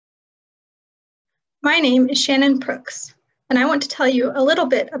My name is Shannon Brooks, and I want to tell you a little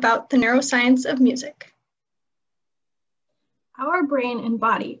bit about the neuroscience of music. Our brain and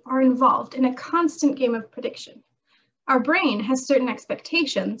body are involved in a constant game of prediction. Our brain has certain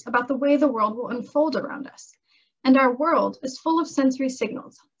expectations about the way the world will unfold around us, and our world is full of sensory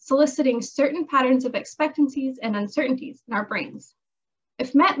signals, soliciting certain patterns of expectancies and uncertainties in our brains.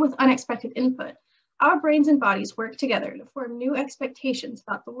 If met with unexpected input, our brains and bodies work together to form new expectations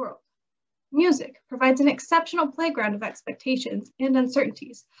about the world. Music provides an exceptional playground of expectations and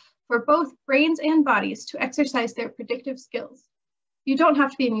uncertainties for both brains and bodies to exercise their predictive skills. You don't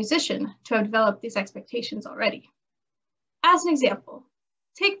have to be a musician to have developed these expectations already. As an example,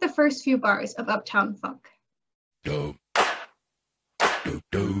 take the first few bars of Uptown Funk.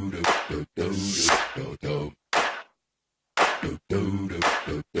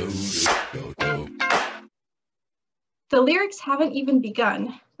 The lyrics haven't even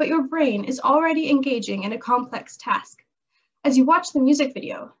begun, but your brain is already engaging in a complex task. As you watch the music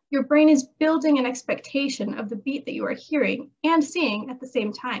video, your brain is building an expectation of the beat that you are hearing and seeing at the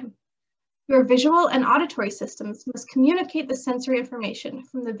same time. Your visual and auditory systems must communicate the sensory information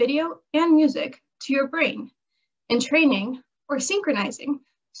from the video and music to your brain, entraining or synchronizing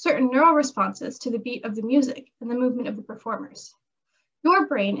certain neural responses to the beat of the music and the movement of the performers. Your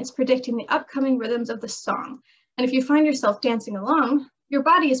brain is predicting the upcoming rhythms of the song, and if you find yourself dancing along, your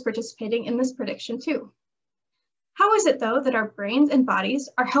body is participating in this prediction too. How is it, though, that our brains and bodies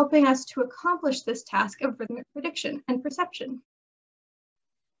are helping us to accomplish this task of rhythmic prediction and perception?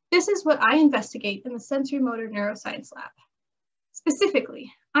 This is what I investigate in the Sensorimotor Neuroscience Lab.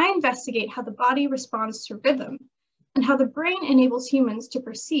 Specifically, I investigate how the body responds to rhythm and how the brain enables humans to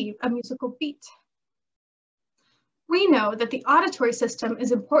perceive a musical beat. We know that the auditory system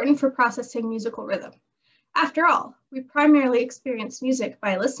is important for processing musical rhythm. After all, we primarily experience music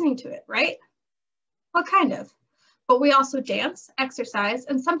by listening to it, right? Well, kind of. But we also dance, exercise,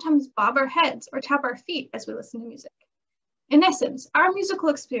 and sometimes bob our heads or tap our feet as we listen to music. In essence, our musical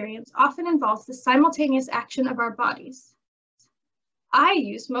experience often involves the simultaneous action of our bodies. I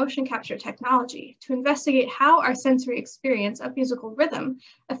use motion capture technology to investigate how our sensory experience of musical rhythm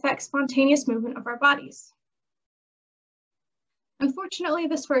affects spontaneous movement of our bodies. Unfortunately,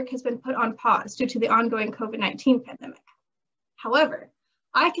 this work has been put on pause due to the ongoing COVID-19 pandemic. However,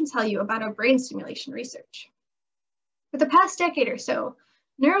 I can tell you about our brain stimulation research. For the past decade or so,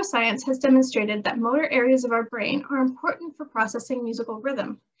 neuroscience has demonstrated that motor areas of our brain are important for processing musical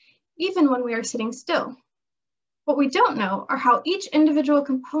rhythm, even when we are sitting still. What we don't know are how each individual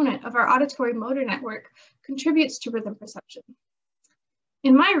component of our auditory motor network contributes to rhythm perception.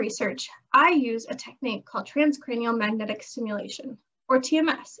 In my research, I use a technique called transcranial magnetic stimulation, or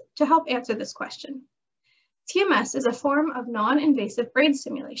TMS, to help answer this question. TMS is a form of non-invasive brain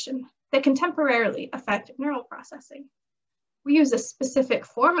stimulation that can temporarily affect neural processing. We use a specific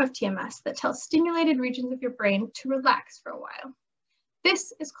form of TMS that tells stimulated regions of your brain to relax for a while.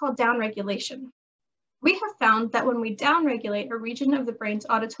 This is called downregulation. We have found that when we downregulate a region of the brain's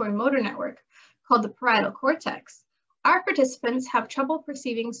auditory motor network, called the parietal cortex, our participants have trouble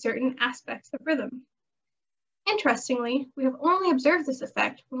perceiving certain aspects of rhythm. Interestingly, we have only observed this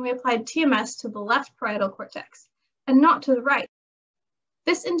effect when we applied TMS to the left parietal cortex and not to the right.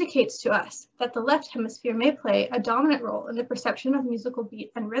 This indicates to us that the left hemisphere may play a dominant role in the perception of musical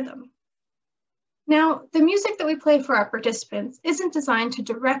beat and rhythm. Now, the music that we play for our participants isn't designed to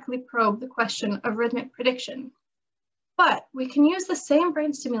directly probe the question of rhythmic prediction, but we can use the same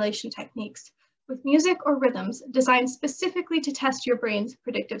brain stimulation techniques with music or rhythms designed specifically to test your brain's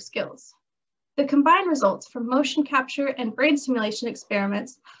predictive skills. The combined results from motion capture and brain stimulation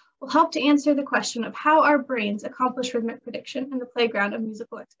experiments will help to answer the question of how our brains accomplish rhythmic prediction in the playground of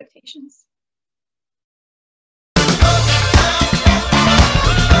musical expectations.